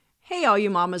Hey, all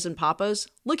you mamas and papas,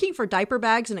 looking for diaper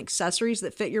bags and accessories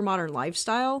that fit your modern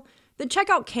lifestyle? Then check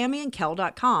out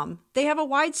CamiandKel.com. They have a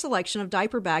wide selection of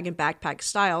diaper bag and backpack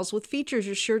styles with features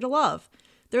you're sure to love.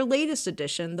 Their latest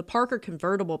addition, the Parker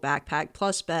Convertible Backpack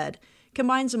Plus Bed,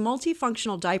 combines a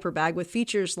multifunctional diaper bag with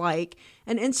features like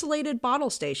an insulated bottle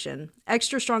station,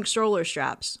 extra strong stroller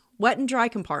straps, wet and dry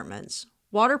compartments,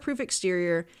 waterproof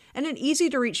exterior, and an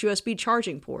easy-to-reach USB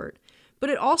charging port. But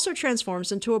it also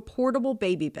transforms into a portable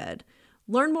baby bed.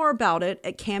 Learn more about it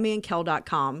at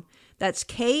CamiandKel.com. That's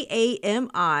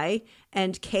KAMI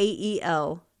and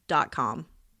KEL.com.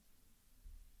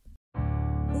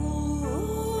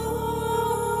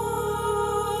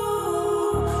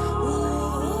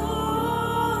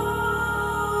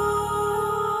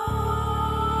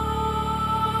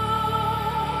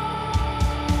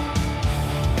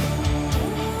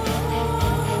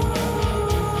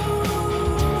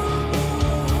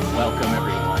 Welcome,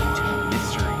 everyone, to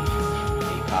Mystery,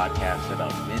 a podcast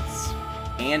about myths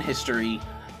and history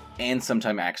and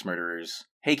sometimes axe murderers.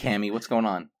 Hey, Cammy, what's going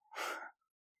on?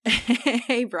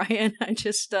 Hey, Brian. I'm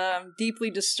just deeply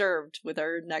disturbed with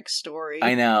our next story.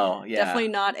 I know, yeah. Definitely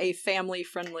not a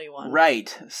family-friendly one.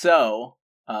 Right. So,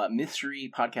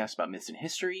 Mystery podcast about myths and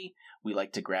history. We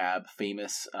like to grab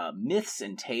famous myths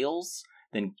and tales.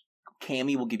 Then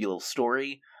Cammy will give you a little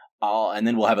story. And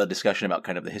then we'll have a discussion about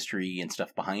kind of the history and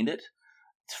stuff behind it.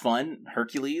 It's fun.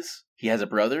 Hercules, he has a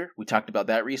brother. We talked about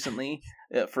that recently.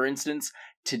 For instance,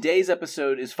 today's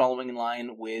episode is following in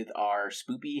line with our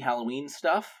spoopy Halloween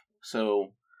stuff.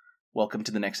 So welcome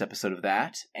to the next episode of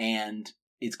that. And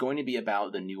it's going to be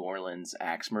about the New Orleans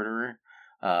axe murderer,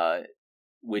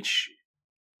 which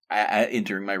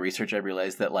during my research, I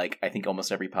realized that, like, I think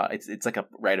almost every it's like a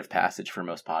rite of passage for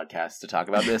most podcasts to talk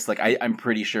about this. Like, I'm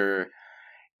pretty sure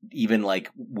even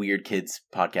like weird kids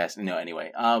podcast. No,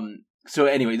 anyway. So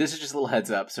anyway, this is just a little heads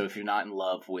up. So if you're not in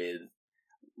love with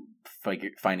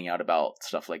finding out about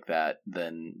stuff like that,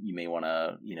 then you may want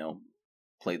to,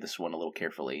 play this one a little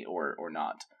carefully or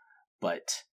not.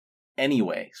 But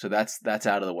anyway, so that's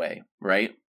out of the way,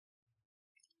 right?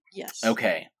 Yes.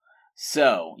 Okay.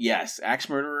 So yes, axe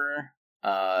murderer.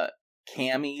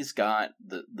 Cammy's got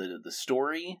the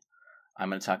story. I'm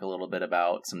going to talk a little bit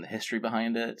about some of the history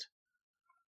behind it.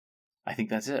 I think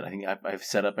that's it. I think I've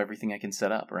set up everything I can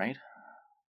set up, right?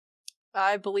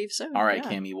 I believe so. All right,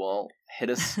 yeah. Cammy, well, hit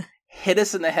us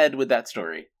in the head with that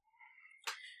story.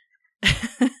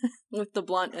 With the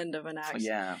blunt end of an axe.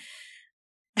 Yeah.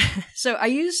 So I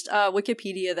used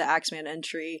Wikipedia, the Axeman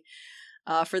entry,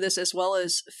 for this, as well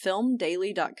as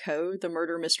filmdaily.co, the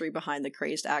murder mystery behind the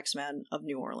crazed Axeman of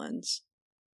New Orleans.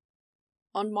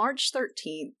 On March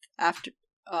 13th,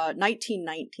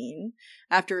 1919,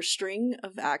 after a string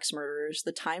of axe murders,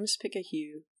 the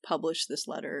Times-Picayune published this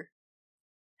letter.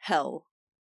 Hell,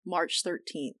 March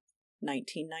 13th,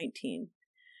 1919.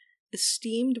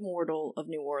 Esteemed mortal of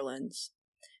New Orleans,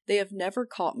 they have never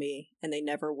caught me, and they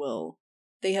never will.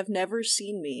 They have never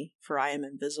seen me, for I am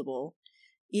invisible,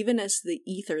 even as the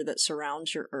ether that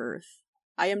surrounds your earth.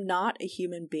 I am not a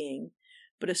human being,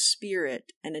 but a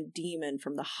spirit and a demon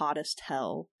from the hottest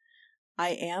hell.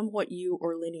 I am what you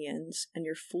Orleanians and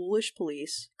your foolish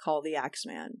police call the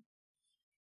Axeman.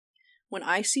 When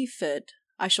I see fit,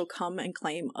 I shall come and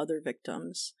claim other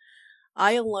victims.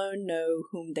 I alone know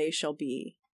whom they shall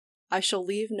be. I shall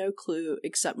leave no clue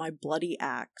except my bloody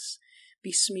axe,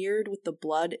 besmeared with the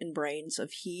blood and brains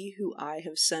of he who I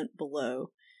have sent below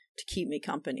to keep me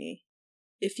company.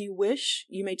 If you wish,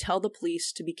 you may tell the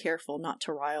police to be careful not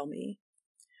to rile me.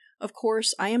 Of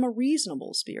course, I am a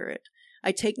reasonable spirit.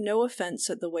 I take no offense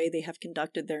at the way they have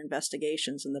conducted their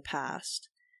investigations in the past.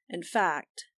 In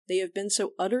fact, they have been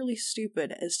so utterly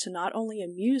stupid as to not only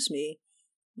amuse me,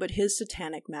 but His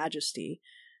Satanic Majesty,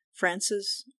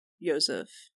 Francis Joseph,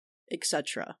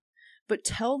 etc. But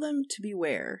tell them to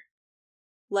beware.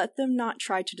 Let them not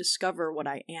try to discover what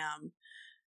I am,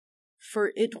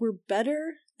 for it were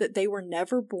better that they were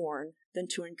never born than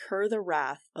to incur the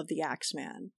wrath of the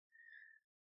Axeman.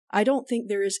 I don't think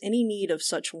there is any need of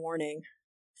such warning,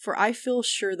 for I feel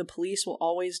sure the police will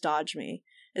always dodge me,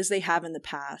 as they have in the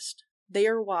past. They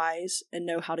are wise and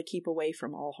know how to keep away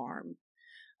from all harm.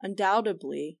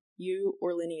 Undoubtedly, you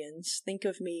Orleanians think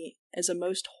of me as a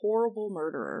most horrible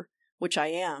murderer, which I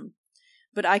am,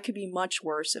 but I could be much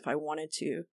worse if I wanted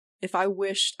to. If I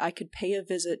wished, I could pay a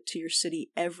visit to your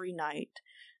city every night.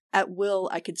 At will,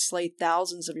 I could slay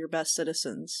thousands of your best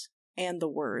citizens, and the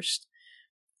worst,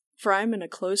 for I am in a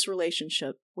close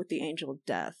relationship with the angel of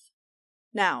death.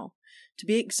 Now, to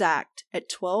be exact, at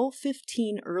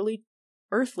 12:15 early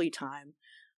earthly time,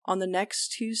 on the next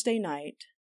Tuesday night,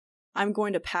 I'm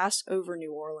going to pass over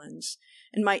New Orleans.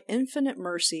 In my infinite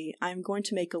mercy, I am going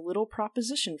to make a little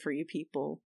proposition for you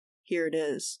people. Here it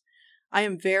is. I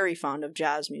am very fond of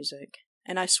jazz music,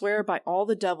 and I swear by all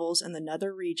the devils in the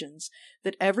nether regions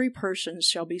that every person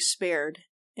shall be spared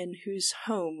in whose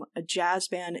home a jazz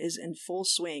band is in full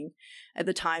swing at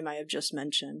the time I have just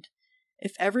mentioned.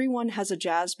 If everyone has a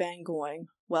jazz band going,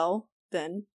 well,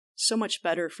 then, so much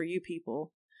better for you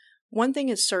people. One thing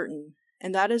is certain,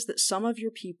 and that is that some of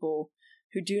your people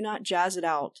who do not jazz it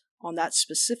out on that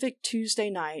specific Tuesday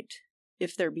night,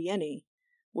 if there be any,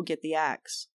 will get the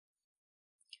axe.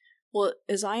 Well,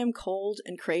 as I am cold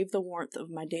and crave the warmth of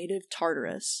my native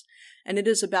Tartarus, and it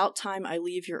is about time I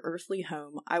leave your earthly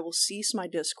home, I will cease my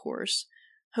discourse,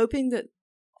 hoping that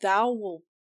thou will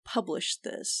publish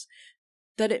this,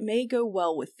 that it may go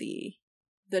well with thee,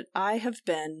 that I have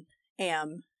been,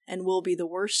 am, and will be the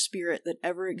worst spirit that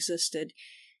ever existed,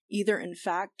 either in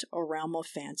fact or realm of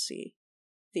fancy.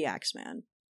 The Axeman.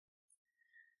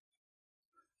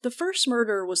 The first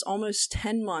murder was almost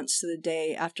 10 months to the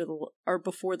day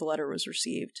before the letter was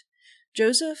received.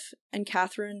 Joseph and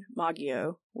Catherine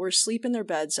Maggio were asleep in their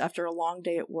beds after a long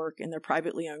day at work in their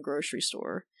privately owned grocery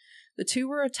store. The two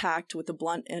were attacked with the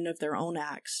blunt end of their own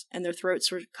axe, and their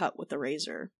throats were cut with a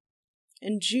razor.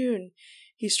 In June,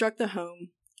 he struck the home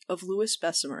of Louis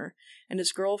Bessemer and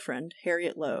his girlfriend,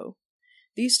 Harriet Lowe.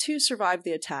 These two survived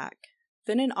the attack.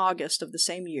 Then in August of the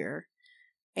same year,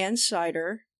 Anne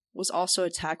Sider was also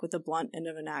attacked with the blunt end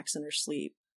of an axe in her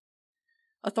sleep.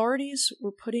 Authorities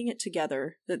were putting it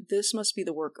together that this must be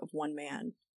the work of one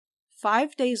man.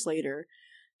 5 days later,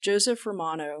 Joseph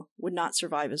Romano would not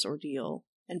survive his ordeal,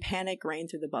 and panic reigned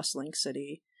through the bustling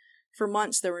city. For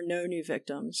months there were no new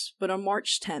victims, but on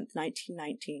March 10,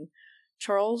 1919,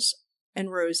 Charles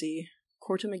and Rosie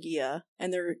Cortamaglia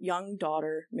and their young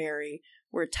daughter, Mary,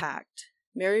 were attacked.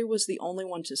 Mary was the only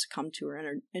one to succumb to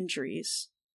her injuries.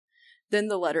 Then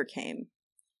the letter came,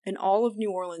 and all of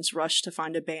New Orleans rushed to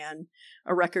find a band,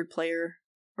 a record player,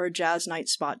 or a jazz night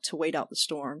spot to wait out the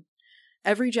storm.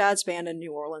 Every jazz band in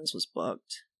New Orleans was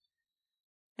booked.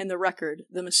 And the record,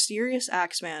 the mysterious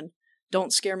Axeman,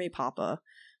 Don't Scare Me Papa,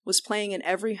 was playing in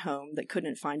every home that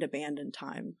couldn't find a band in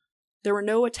time. There were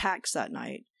no attacks that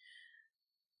night,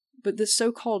 but this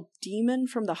so-called demon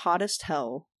from the hottest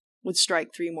hell would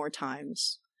strike 3 more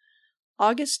times.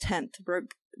 August 10th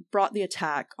brought the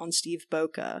attack on Steve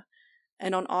Boca,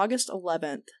 and on August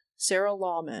 11th, Sarah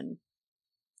Lawman.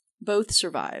 Both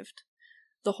survived.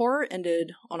 The horror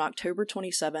ended on October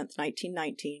 27th,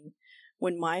 1919,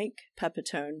 when Mike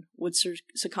Pepitone would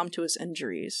succumb to his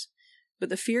injuries, but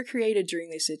the fear created during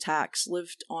these attacks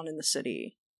lived on in the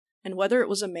city, and whether it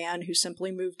was a man who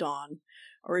simply moved on,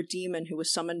 or a demon who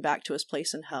was summoned back to his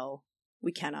place in hell,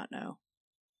 we cannot know.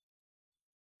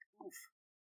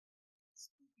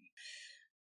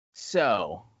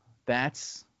 So,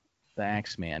 that's the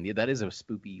Axeman. Yeah, that is a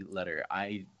spoopy letter.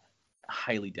 I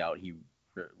highly doubt he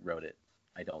wrote it.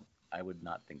 I would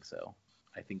not think so.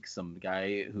 I think some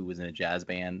guy who was in a jazz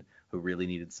band who really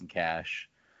needed some cash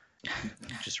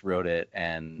just wrote it,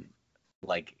 and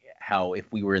like how if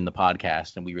we were in the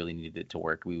podcast and we really needed it to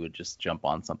work, we would just jump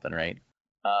on something, right?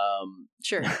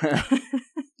 Sure.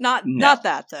 Not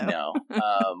that though. No.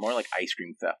 More like ice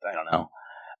cream theft. I don't know.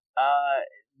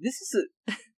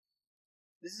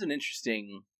 This is an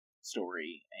interesting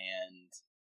story, and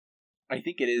I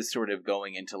think it is sort of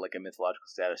going into like a mythological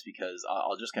status because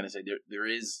I'll just kind of say there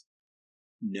is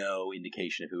no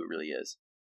indication of who it really is.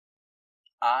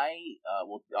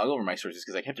 I'll go over my sources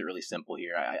because I kept it really simple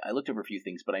here. I looked over a few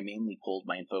things, but I mainly pulled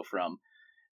my info from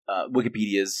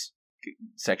Wikipedia's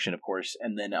section, of course,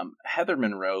 and then Heather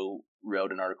Monroe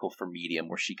wrote an article for Medium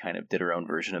where she kind of did her own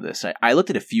version of this. I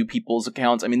looked at a few people's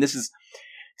accounts. I mean, it's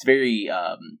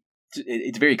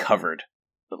very covered,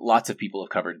 but lots of people have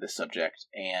covered this subject,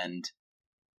 and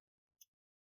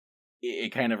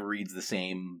it kind of reads the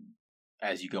same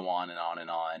as you go on and on and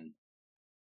on.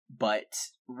 But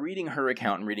reading her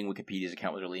account and reading Wikipedia's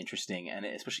account was really interesting, and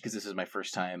especially because this is my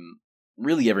first time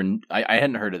really ever. I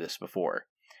hadn't heard of this before,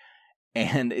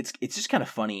 and it's just kind of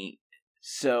funny.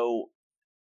 So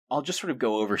I'll just sort of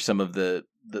go over some of the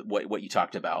what you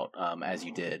talked about as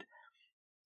you did.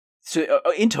 So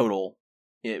in total,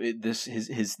 the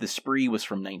spree was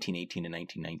from 1918 to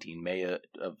 1919, May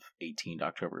of 18 to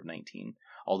October of 19.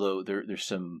 Although there's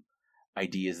some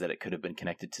ideas that it could have been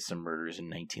connected to some murders in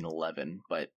 1911,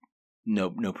 but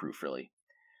no proof really.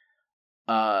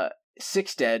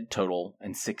 6 dead total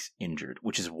and 6 injured,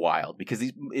 which is wild because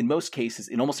in most cases,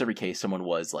 in almost every case, someone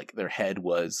was like their head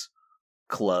was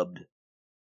clubbed,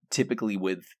 typically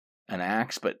with an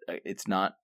axe, but it's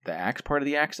not the axe part of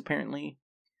the axe apparently.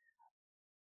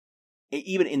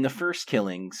 even in the first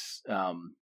killings,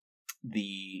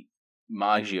 the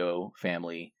Maggio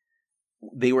family,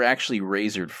 they were actually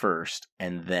razored first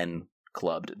and then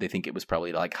clubbed. They think it was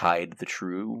probably to like hide the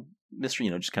true mystery,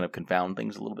 just kind of confound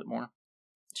things a little bit more.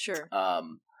 Sure.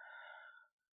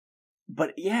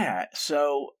 But yeah,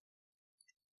 so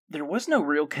there was no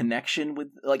real connection with,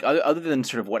 like, other than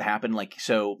sort of what happened. Like,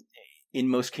 so in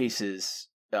most cases,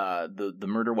 the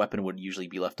murder weapon would usually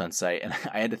be left on site, and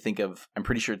I had to think of, I'm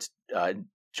pretty sure it's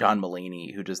John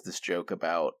Mulaney who does this joke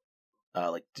about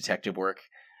like detective work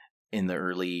in the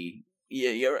early,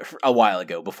 a while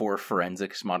ago, before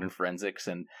forensics, modern forensics,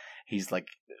 and he's like,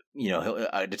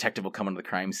 a detective will come into the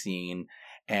crime scene,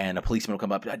 and a policeman will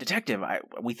come up, detective,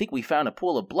 we think we found a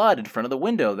pool of blood in front of the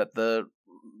window that the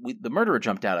murderer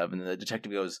jumped out of, and the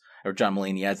detective goes, or John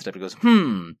Mulaney as the detective goes,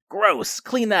 gross,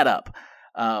 clean that up,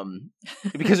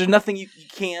 because there's nothing you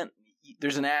can't.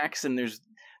 There's an axe, and there's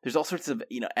all sorts of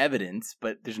evidence,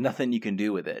 but there's nothing you can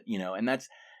do with it, and that's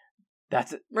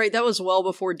right. That was well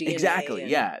before DNA,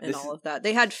 exactly, and all of that.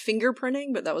 They had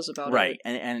fingerprinting, but that was about right.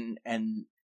 it. And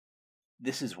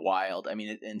this is wild. I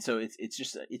mean, and so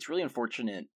it's really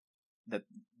unfortunate that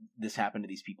this happened to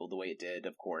these people the way it did.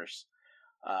 Of course.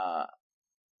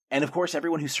 And of course,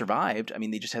 everyone who survived, I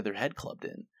mean, they just had their head clubbed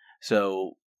in.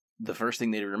 So the first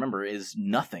thing they remember is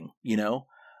nothing,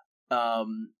 I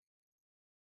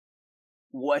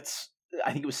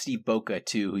think it was Steve Boca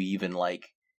too, who even like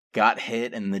got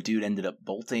hit, and the dude ended up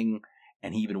bolting,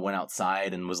 and he even went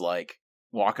outside and was like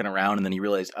walking around, and then he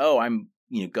realized, oh, I'm,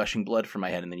 gushing blood from my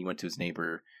head. And then he went to his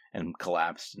neighbor and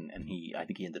collapsed. And I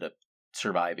think he ended up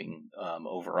surviving,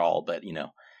 overall, but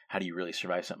how do you really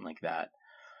survive something like that?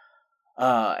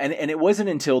 And it wasn't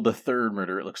until the third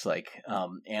murder, it looks like,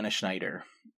 Anna Schneider,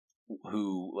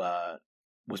 who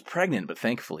was pregnant, but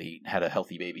thankfully had a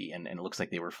healthy baby, and it looks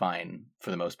like they were fine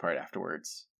for the most part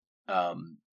afterwards.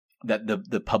 That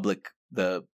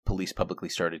the police publicly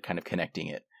started kind of connecting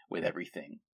it with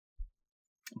everything.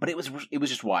 But it was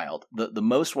just wild. The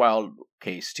most wild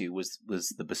case too was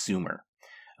the Bassumer.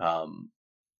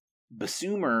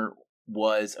 Bassumer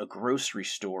was a grocery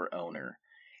store owner.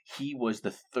 He was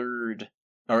the third,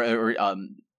 or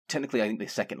technically, I think the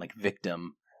second, like,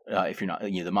 victim. If you're not, the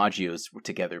Maggios were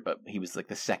together, but he was like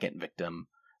the second victim,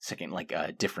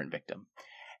 different victim.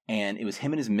 And it was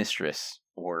him and his mistress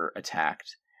were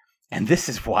attacked. And this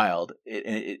is wild.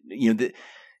 You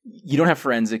don't have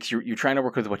forensics. You're trying to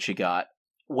work with what you got.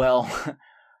 Well,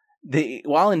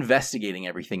 while investigating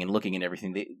everything and looking at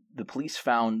everything, the police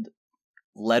found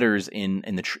letters in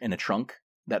a trunk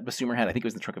that Bassumer had. I think it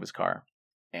was in the trunk of his car.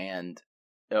 And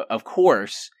of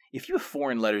course, if you have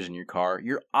foreign letters in your car,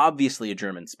 you're obviously a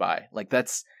German spy. Like,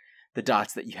 that's the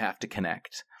dots that you have to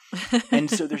connect. And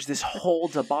so there's this whole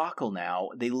debacle now.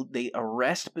 They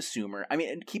arrest Bassumer. I mean,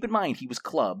 and keep in mind, he was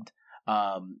clubbed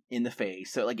in the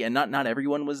face. So, again, not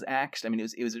everyone was axed. I mean,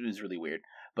 it was really weird.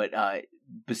 But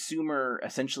Bassumer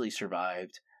essentially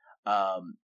survived.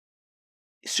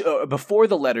 So before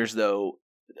the letters, though,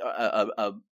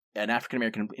 an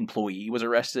African-American employee was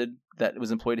arrested that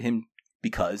was employed to him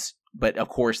but of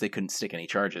course they couldn't stick any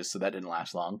charges, so that didn't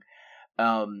last long.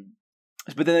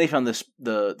 But then they found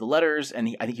the letters,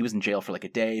 and I think he was in jail for like a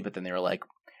day, but then they were like,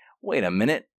 wait a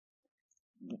minute,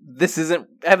 this isn't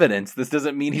evidence. This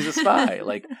doesn't mean he's a spy.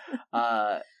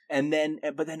 But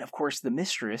then of course the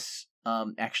mistress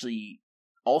actually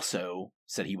also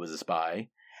said he was a spy,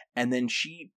 and then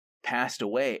she passed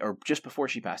away, or just before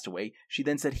she passed away, she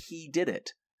then said he did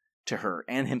it to her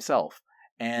and himself.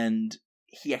 And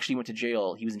he actually went to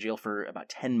jail. He was in jail for about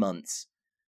 10 months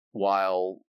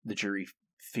while the jury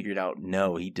figured out,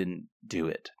 no, he didn't do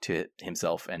it to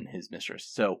himself and his mistress.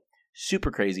 So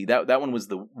super crazy. That one was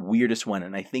the weirdest one.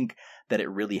 And I think that it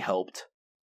really helped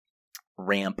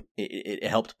it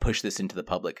helped push this into the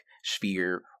public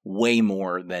sphere way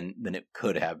more than it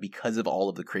could have, because of all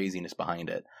of the craziness behind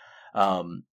it.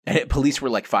 Police were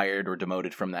like fired or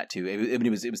demoted from that too. It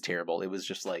was terrible. It was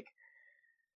just like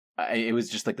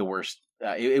the worst.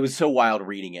 It was so wild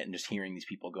reading it and just hearing these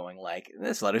people going like,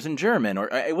 this letter's in German, or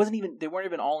they weren't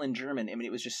even all in German. I mean,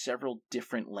 it was just several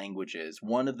different languages,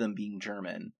 one of them being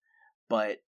German,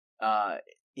 but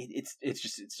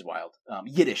it's wild.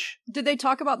 Yiddish. Did they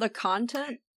talk about the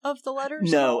content of the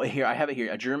letters? No, here I have it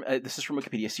here. This is from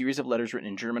Wikipedia. A series of letters written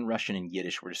in German, Russian, and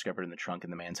Yiddish were discovered in the trunk in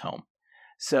the man's home.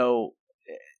 So,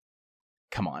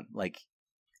 come on, like,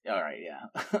 all right,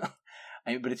 yeah.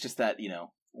 But it's just that,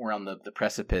 we're on the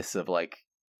precipice of, like,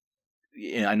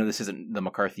 I know this isn't the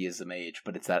McCarthyism age,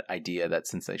 but it's that idea, that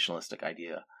sensationalistic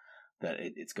idea that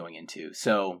it's going into.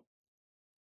 So,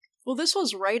 well, this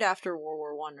was right after World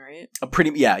War I, right?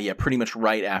 Pretty much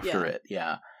right after it,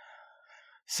 yeah.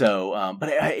 So, but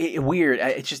weird.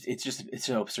 It's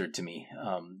so absurd to me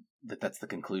that's the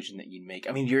conclusion that you make.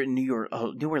 I mean, you're in New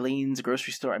Orleans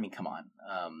grocery store. I mean, come on.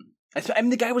 I mean,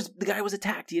 the guy was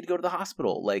attacked. He had to go to the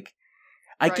hospital. Like,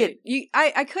 I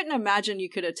couldn't imagine you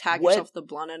could attack yourself with the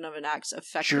blunt end of an axe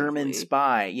effectively. German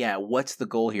spy. Yeah, what's the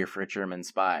goal here for a German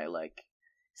spy? Like,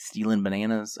 stealing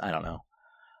bananas? I don't know.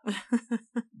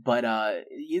 But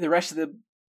the rest of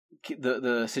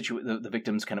the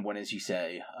victims kind of went as you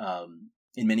say.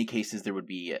 In many cases, there would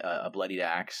be a bloodied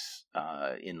axe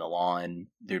in the lawn.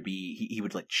 There'd be he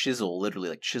would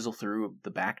literally chisel through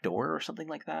the back door or something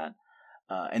like that.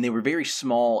 And they were very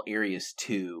small areas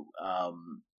too.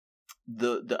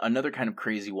 The another kind of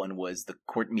crazy one was the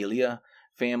Cortemilia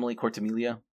family.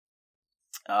 Cortemilia.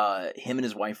 Him and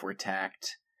his wife were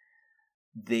attacked.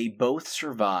 They both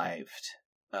survived.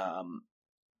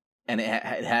 And it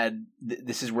had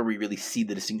this is where we really see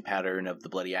the distinct pattern of the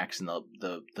bloody axe in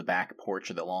the back porch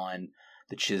of the lawn,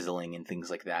 the chiseling and things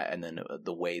like that, and then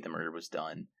the way the murder was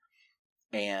done.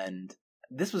 And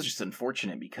this was just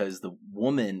unfortunate because the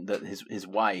woman, his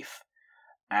wife,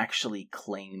 actually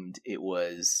claimed it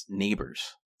was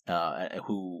neighbors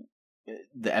who.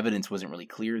 The evidence wasn't really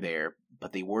clear there,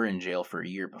 but they were in jail for a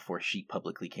year before she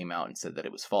publicly came out and said that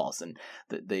it was false. And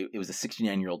it was a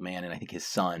 69-year-old man, and I think his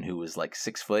son, who was like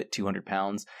 6 foot, 200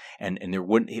 pounds, and it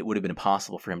would have been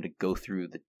impossible for him to go through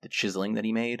the chiseling that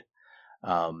he made.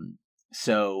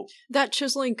 So that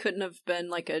chiseling couldn't have been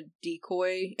like a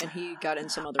decoy, and he got in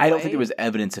some other way. I don't think there was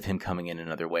evidence of him coming in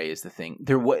another way. Is the thing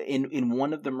there was in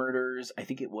one of the murders? I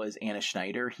think it was Anna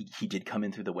Schneider. He did come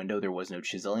in through the window. There was no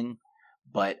chiseling.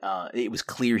 But it was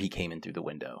clear he came in through the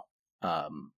window.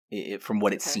 From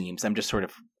what it seems, I'm just sort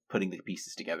of putting the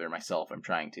pieces together myself. I'm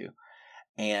trying to,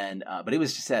 and but it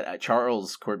was just that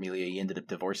Charles Cortemilia, he ended up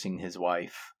divorcing his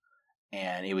wife,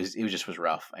 and it was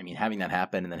rough. I mean, having that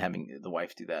happen and then having the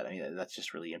wife do that, I mean, that's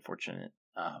just really unfortunate.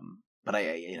 But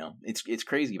it's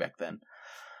crazy back then.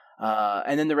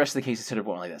 And then the rest of the cases sort of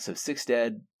went like that. So 6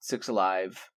 dead, 6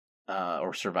 alive,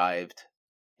 or survived,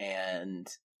 and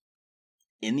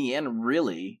in the end,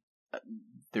 really,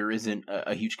 there isn't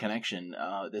a huge connection.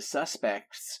 The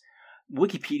suspects,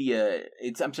 Wikipedia,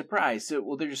 I'm surprised. So,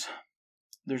 well,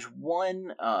 there's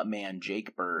one man,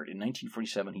 Jake Bird. In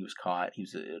 1947, he was caught. He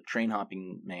was a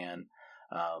train-hopping man,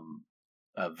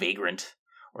 a vagrant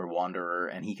or wanderer,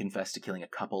 and he confessed to killing a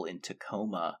couple in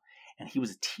Tacoma. And he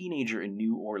was a teenager in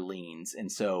New Orleans,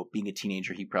 and so being a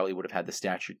teenager, he probably would have had the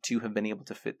stature to have been able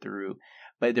to fit through.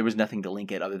 But there was nothing to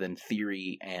link it other than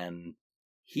theory and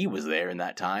he was there in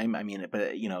that time. I mean,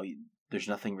 but there's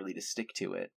nothing really to stick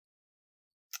to it.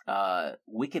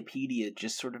 Wikipedia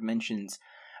just sort of mentions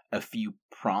a few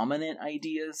prominent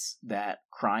ideas that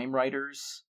crime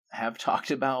writers have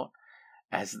talked about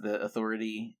as the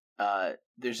authority.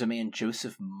 There's a man,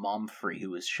 Joseph Momfrey,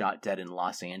 who was shot dead in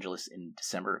Los Angeles in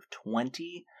December of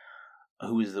 20,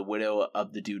 who is the widow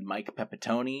of the dude Mike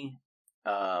Pepitone,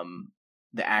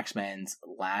 the Axeman's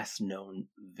last known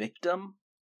victim.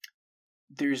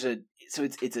 It's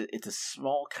a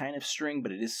small kind of string,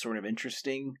 but it is sort of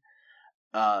interesting.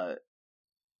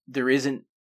 There isn't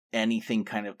anything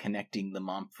kind of connecting the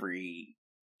Momfrey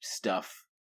stuff,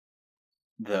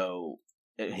 though,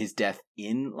 his death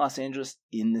in Los Angeles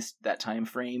in that time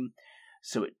frame,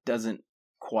 so it doesn't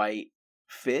quite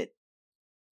fit.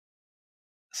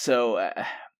 So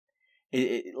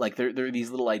there are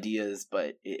these little ideas,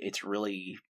 but it's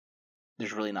really,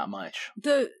 there's really not much.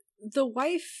 The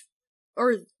wife.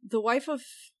 Or the wife of...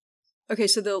 Okay,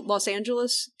 so the Los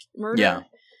Angeles murder? Yeah.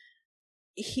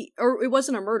 It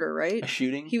wasn't a murder, right? A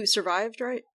shooting? He survived,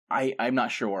 right? I'm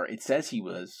not sure. It says he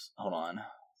was... Hold on.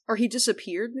 Or he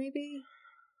disappeared, maybe?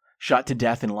 Shot to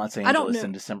death in Los Angeles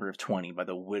in December of 20 by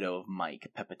the widow of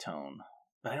Mike Pepitone.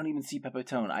 But I don't even see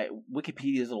Pepitone.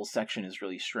 Wikipedia's little section is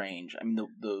really strange. I mean,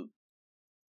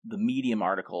 the Medium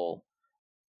article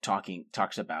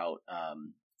talks about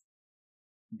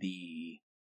the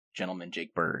gentleman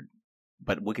Jake Bird,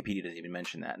 but Wikipedia doesn't even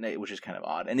mention that, which is kind of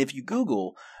odd. And if you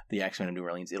Google the Axeman of New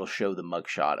Orleans, it'll show the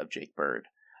mugshot of Jake Bird.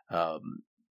 So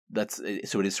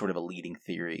it is sort of a leading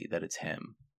theory that it's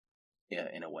him, yeah,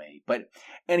 in a way. But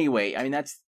anyway, I mean,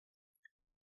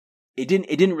 it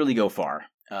didn't really go far.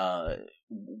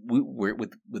 We're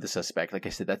with the suspect, like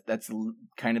I said, that's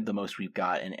kind of the most we've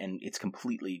got, and it's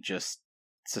completely just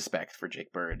suspect for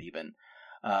Jake Bird even.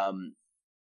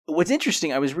 What's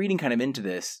interesting, I was reading kind of into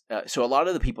this. So a lot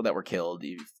of the people that were killed,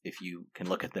 if you can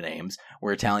look at the names,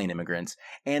 were Italian immigrants,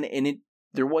 and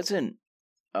there wasn't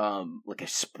like a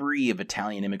spree of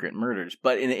Italian immigrant murders,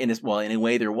 but in a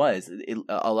way there was.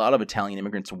 A lot of Italian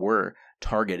immigrants were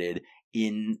targeted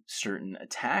in certain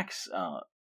attacks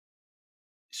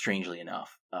strangely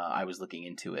enough. I was looking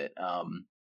into it.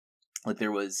 Like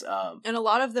there was, and a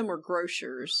lot of them were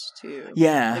grocers too.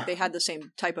 Yeah, like they had the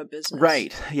same type of business,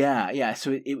 right? Yeah.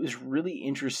 So it was really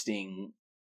interesting.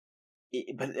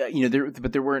 But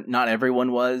there weren't. Not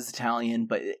everyone was Italian,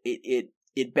 but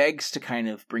it begs to kind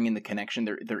of bring in the connection.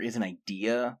 There is an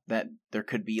idea that there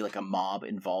could be like a mob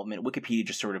involvement. Wikipedia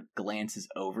just sort of glances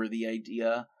over the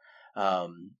idea. I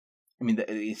mean,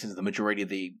 it says the majority of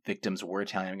the victims were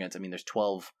Italian immigrants. I mean, there's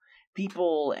 12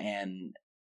 people, and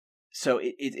so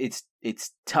it's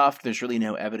tough. There's really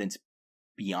no evidence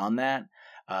beyond that.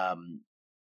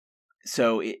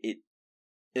 So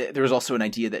there was also an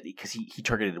idea that because he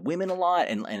targeted women a lot,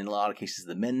 and in a lot of cases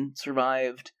the men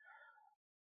survived.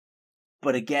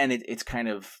 But again, it's kind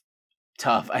of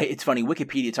tough. It's funny.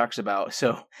 Wikipedia talks about,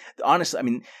 so honestly, I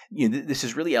mean, this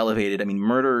is really elevated. I mean,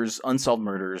 unsolved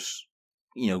murders,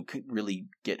 could really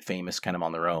get famous kind of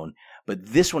on their own. But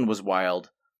this one was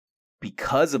wild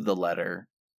because of the letter,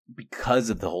 because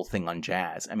of the whole thing on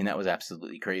jazz. I mean, that was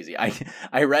absolutely crazy.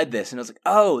 I read this and I was like,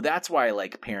 oh, that's why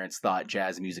like parents thought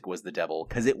jazz music was the devil,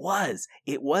 because it was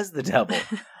the devil.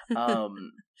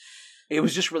 It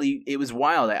was just really, it was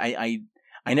wild.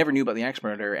 I never knew about the axe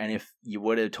murder, and if you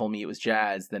would have told me it was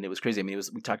jazz, then it was crazy. I mean,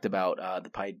 we talked about the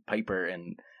Pied Piper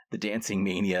and the dancing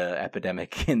mania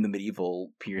epidemic in the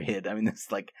medieval period. I mean,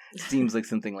 this like seems like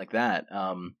something like that.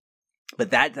 But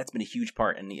that's been a huge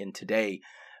part, and today,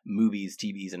 movies,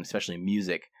 TVs, and especially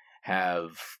music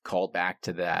have called back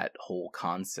to that whole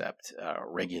concept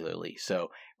regularly. So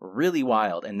really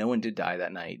wild, and no one did die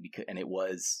that night, and it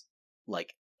was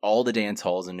like all the dance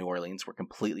halls in New Orleans were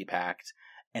completely packed.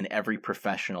 And every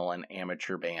professional and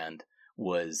amateur band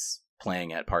was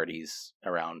playing at parties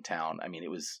around town. I mean, it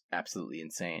was absolutely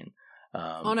insane.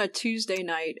 On a Tuesday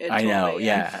night at 12 I know, a.m.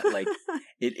 yeah. Like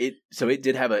so it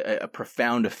did have a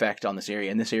profound effect on this area.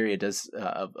 And this area does,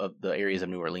 of the areas of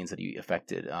New Orleans that he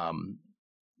affected,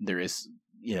 there is,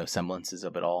 semblances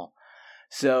of it all.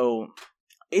 So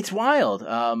it's wild.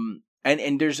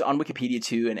 And there's on Wikipedia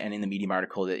too, and in the Medium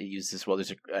article that it uses as well,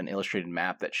 there's an illustrated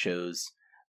map that shows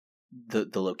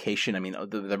the location. I mean,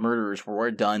 the murders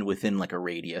were done within like a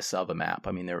radius of a map.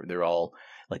 I mean, they're all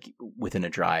like within a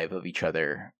drive of each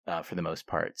other for the most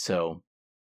part. So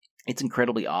it's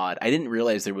incredibly odd. I didn't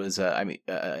realize there was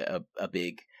a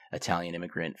big Italian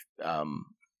immigrant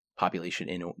population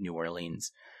in New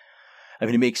Orleans. I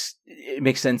mean, it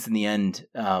makes sense in the end,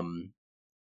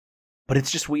 but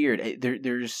it's just weird.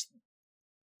 There's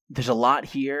a lot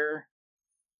here.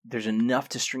 There's enough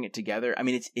to string it together. I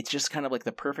mean, it's just kind of like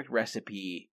the perfect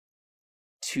recipe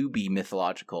to be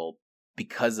mythological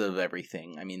because of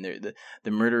everything. I mean,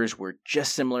 the murders were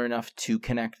just similar enough to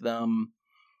connect them,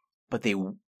 but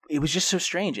it was just so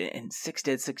strange. And 6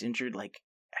 dead, 6 injured. Like,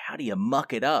 how do you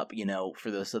muck it up? For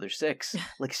those other 6.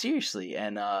 Like, seriously.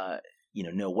 And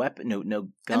no weapon, no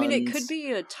guns. I mean, it could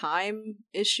be a time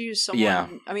issue.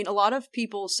 I mean, a lot of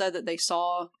people said that they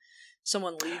saw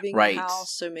someone leaving the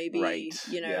house, so maybe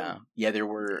there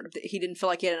were, he didn't feel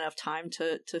like he had enough time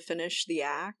to finish the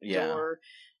act. Or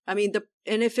I mean,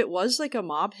 and if it was like a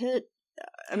mob hit,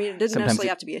 I mean, it doesn't necessarily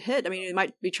have to be a hit. I mean, it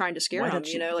might be trying to scare him,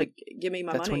 like, give me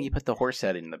my money. That's when you put the horse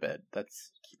head in the bed.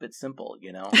 Keep it simple,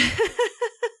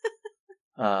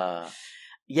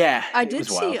 Yeah, I did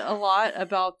see a lot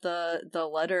about the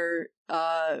letter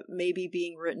maybe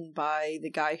being written by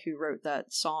the guy who wrote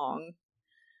that song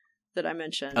that I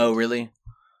mentioned. Oh, really?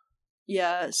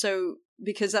 Yeah, so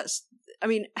because I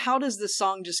mean, how does this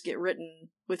song just get written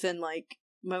within like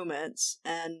moments,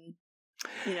 and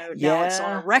now it's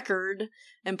on a record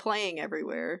and playing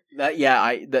everywhere. There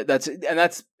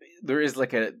is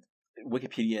like a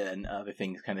Wikipedia and other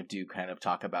things kind of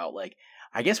talk about, like,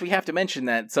 I guess we have to mention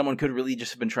that someone could really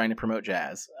just have been trying to promote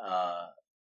jazz.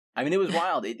 I mean, it was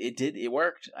wild. It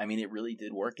worked. I mean, it really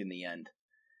did work in the end.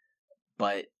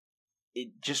 But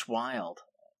it just wild.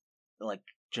 Like,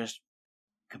 just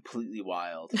completely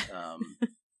wild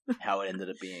how it ended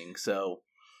up being. So,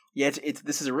 yeah,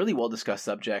 this is a really well discussed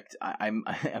subject. I'm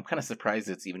kind of surprised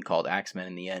it's even called Axemen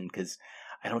in the end, because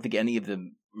I don't think any of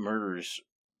the murders,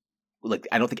 like,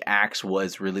 I don't think axe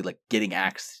was really like getting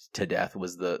axed to death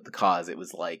was the cause. It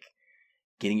was like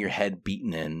getting your head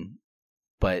beaten in.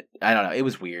 But I don't know. It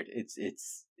was weird.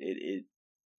 The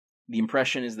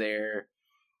impression is there.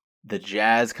 The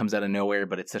jazz comes out of nowhere,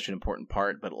 but it's such an important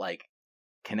part. But like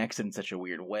connects it in such a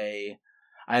weird way.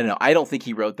 I don't know. I don't think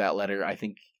he wrote that letter. I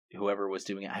think whoever was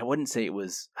doing it, I wouldn't say it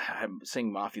was. I'm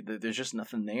saying mafia. There's just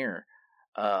nothing there.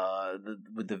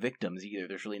 With the victims either.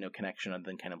 There's really no connection other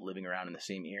than kind of living around in the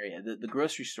same area. The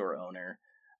grocery store owner,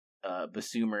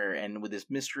 Basumer and with his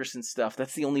mistress and stuff.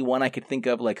 That's the only one I could think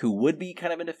of, like, who would be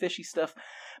kind of into fishy stuff.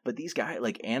 But these guys,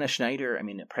 like Anna Schneider, I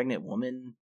mean, a pregnant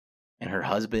woman and her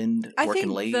husband working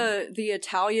late. I think the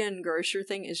Italian grocer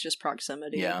thing is just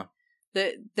proximity. Yeah.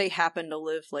 That they happen to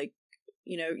live, like,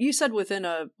 you know, you said within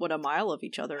a mile of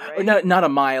each other, right? Not a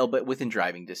mile, but within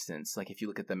driving distance. Like, if you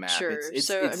look at the map. Sure. It's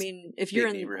I mean, if you're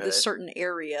in this certain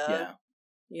area, yeah.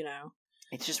 you know.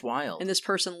 It's just wild. And this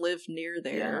person lived near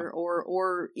there,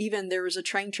 or even there was a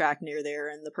train track near there,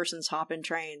 and the person's hopping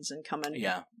trains and coming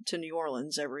to New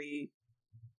Orleans every,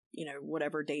 you know,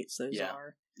 whatever dates those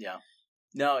are. Yeah.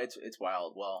 No, it's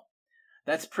wild. Well,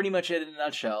 that's pretty much it in a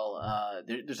nutshell.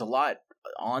 There's a lot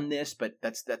on this, but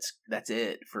that's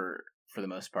it for the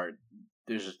most part.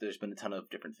 There's been a ton of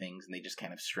different things, and they just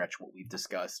kind of stretch what we've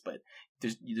discussed. But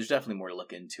there's definitely more to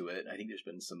look into it. I think there's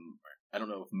been some, I don't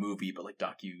know if movie, but like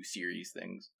docu-series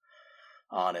things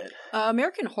on it.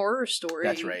 American Horror Story.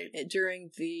 That's right.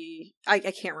 During the, I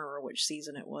can't remember which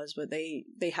season it was, but they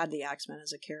had the Axemen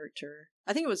as a character.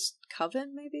 I think it was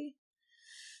Coven, maybe.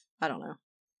 I don't know.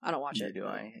 I don't watch it. Do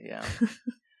I? Yeah.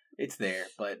 It's there,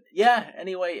 but yeah.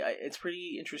 Anyway, it's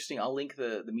pretty interesting. I'll link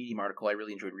the Medium article. I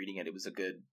really enjoyed reading it. It was a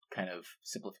good kind of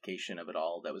simplification of it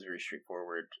all. That was very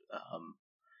straightforward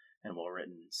and well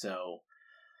written. So,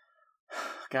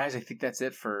 guys, I think that's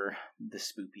it for the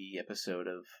spoopy episode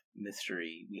of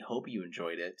Mystery. We hope you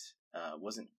enjoyed it.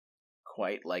 Wasn't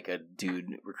quite like a dude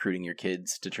recruiting your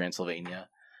kids to Transylvania.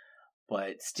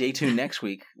 But stay tuned next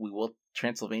week.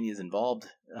 Transylvania's involved.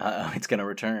 It's going to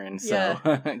return, so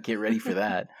get ready for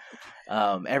that.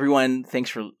 Everyone, thanks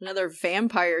for... Another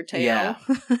vampire tale. Yeah,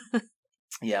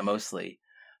 yeah, mostly.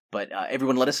 But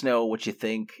everyone, let us know what you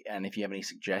think, and if you have any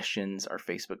suggestions. Our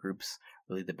Facebook group's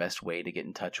really the best way to get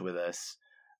in touch with us.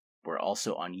 We're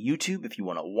also on YouTube if you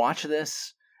want to watch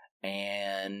this,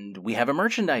 and we have a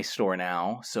merchandise store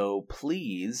now, so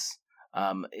please...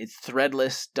 it's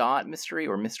threadless.mystery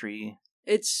or mystery.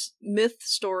 It's Myth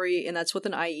Story, and that's with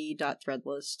an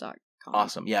IE.threadless.com.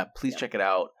 Awesome. Yeah, please check it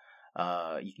out.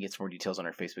 You can get some more details on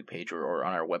our Facebook page or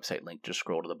on our website link. Just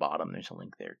scroll to the bottom. There's a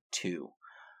link there too.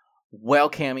 Well,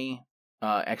 Cammie,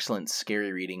 excellent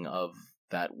scary reading of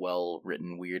that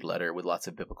well-written weird letter with lots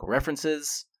of biblical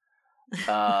references.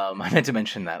 I meant to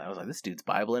mention that. I was like, this dude's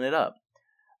Bibling it up.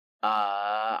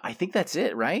 I think that's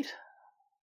it, right?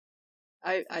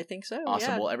 I think so.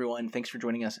 Awesome. Yeah. Well, everyone, thanks for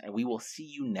joining us, and we will see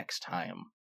you next time.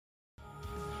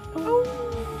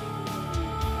 Oh.